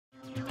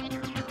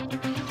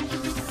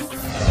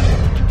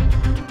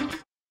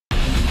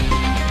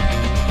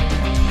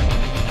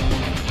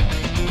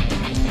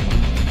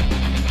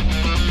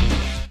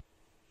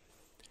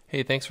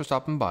Hey, thanks for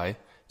stopping by.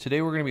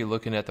 Today we're going to be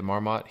looking at the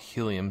Marmot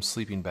Helium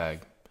sleeping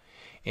bag.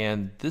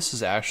 And this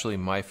is actually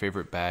my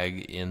favorite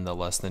bag in the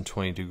less than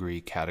 20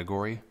 degree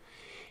category.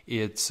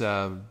 Its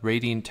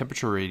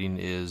temperature rating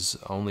is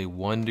only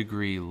 1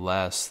 degree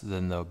less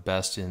than the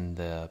best in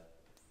the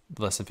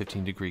less than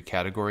 15 degree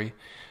category.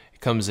 It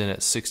comes in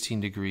at 16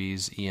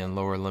 degrees EN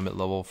lower limit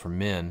level for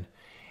men.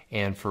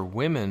 And for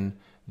women,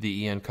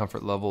 the EN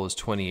comfort level is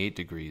 28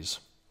 degrees.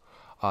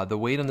 The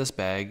weight on this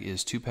bag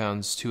is 2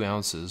 pounds 2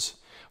 ounces,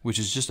 which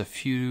is just a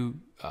few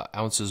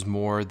ounces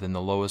more than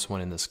the lowest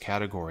one in this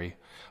category.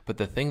 But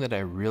the thing that I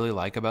really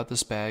like about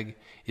this bag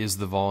is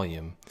the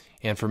volume.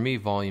 And for me,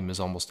 volume is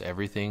almost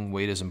everything.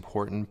 Weight is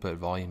important, but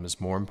volume is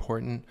more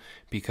important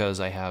because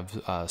I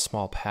have a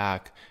small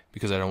pack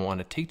because I don't want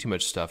to take too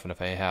much stuff. And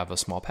if I have a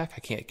small pack, I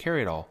can't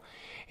carry it all.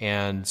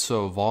 And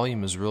so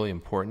volume is really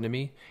important to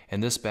me.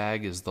 And this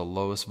bag is the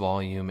lowest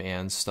volume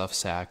and stuff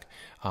sack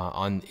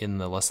in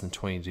the less than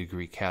 20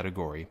 degree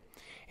category.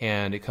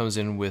 And it comes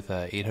in with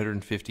a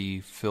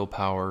 850 fill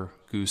power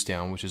goose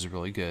down, which is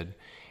really good.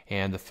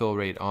 And the fill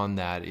rate on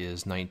that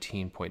is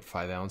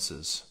 19.5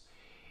 ounces.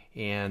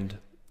 And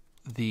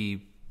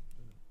the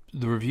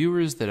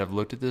reviewers that have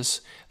looked at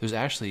this, there's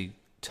actually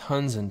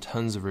tons and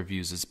tons of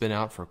reviews. It's been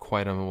out for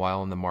quite a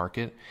while in the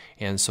market,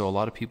 and so a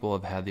lot of people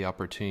have had the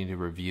opportunity to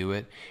review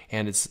it,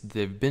 and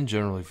they've been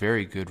generally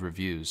very good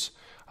reviews.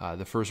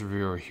 The first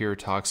reviewer here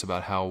talks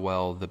about how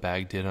well the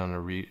bag did on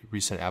a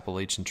recent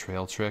Appalachian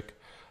Trail trip,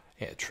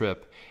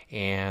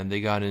 and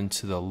they got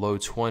into the low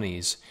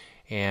 20s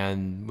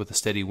and with a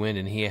steady wind,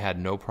 and he had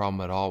no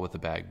problem at all with the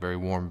bag. Very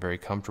warm, very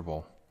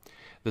comfortable.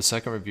 The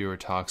second reviewer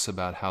talks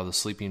about how the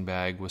sleeping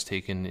bag was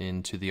taken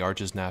into the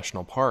Arches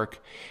National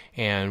Park,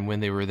 and when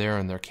they were there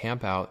on their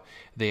camp out,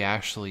 they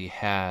actually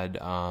had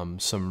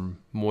some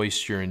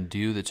moisture and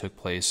dew that took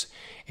place,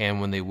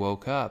 and when they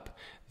woke up,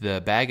 the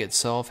bag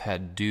itself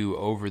had dew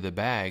over the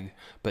bag,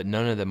 but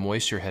none of the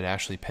moisture had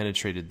actually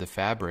penetrated the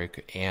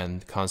fabric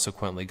and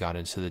consequently got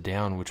into the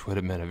down, which would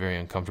have been a very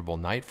uncomfortable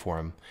night for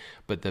him.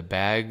 But the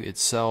bag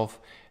itself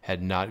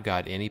had not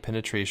got any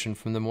penetration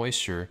from the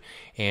moisture,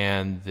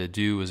 and the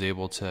dew was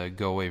able to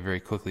go away very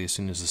quickly as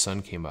soon as the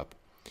sun came up.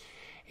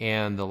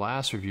 And the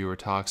last reviewer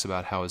talks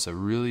about how it's a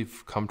really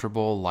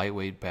comfortable,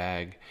 lightweight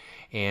bag,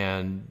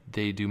 and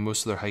they do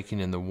most of their hiking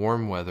in the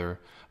warm weather,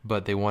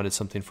 but they wanted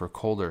something for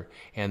colder.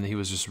 And he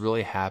was just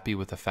really happy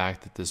with the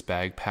fact that this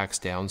bag packs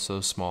down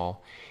so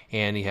small,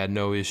 and he had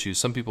no issues.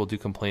 Some people do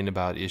complain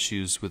about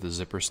issues with the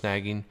zipper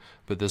snagging,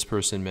 but this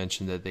person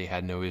mentioned that they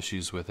had no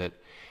issues with it,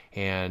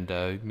 and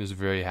he was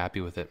very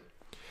happy with it.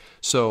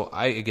 So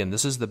again,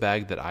 this is the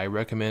bag that I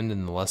recommend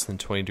in the less than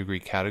 20 degree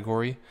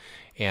category,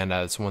 and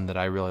it's one that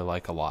I really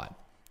like a lot.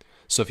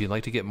 So if you'd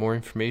like to get more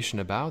information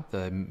about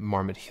the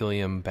Marmot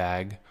Helium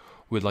bag,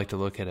 we'd like to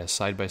look at a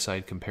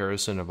side-by-side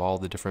comparison of all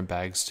the different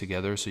bags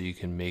together so you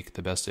can make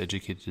the best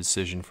educated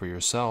decision for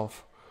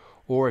yourself.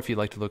 Or if you'd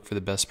like to look for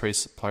the best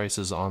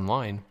prices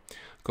online,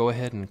 go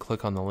ahead and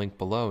click on the link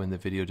below in the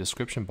video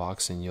description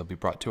box and you'll be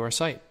brought to our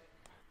site.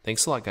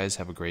 Thanks a lot, guys.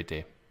 Have a great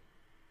day.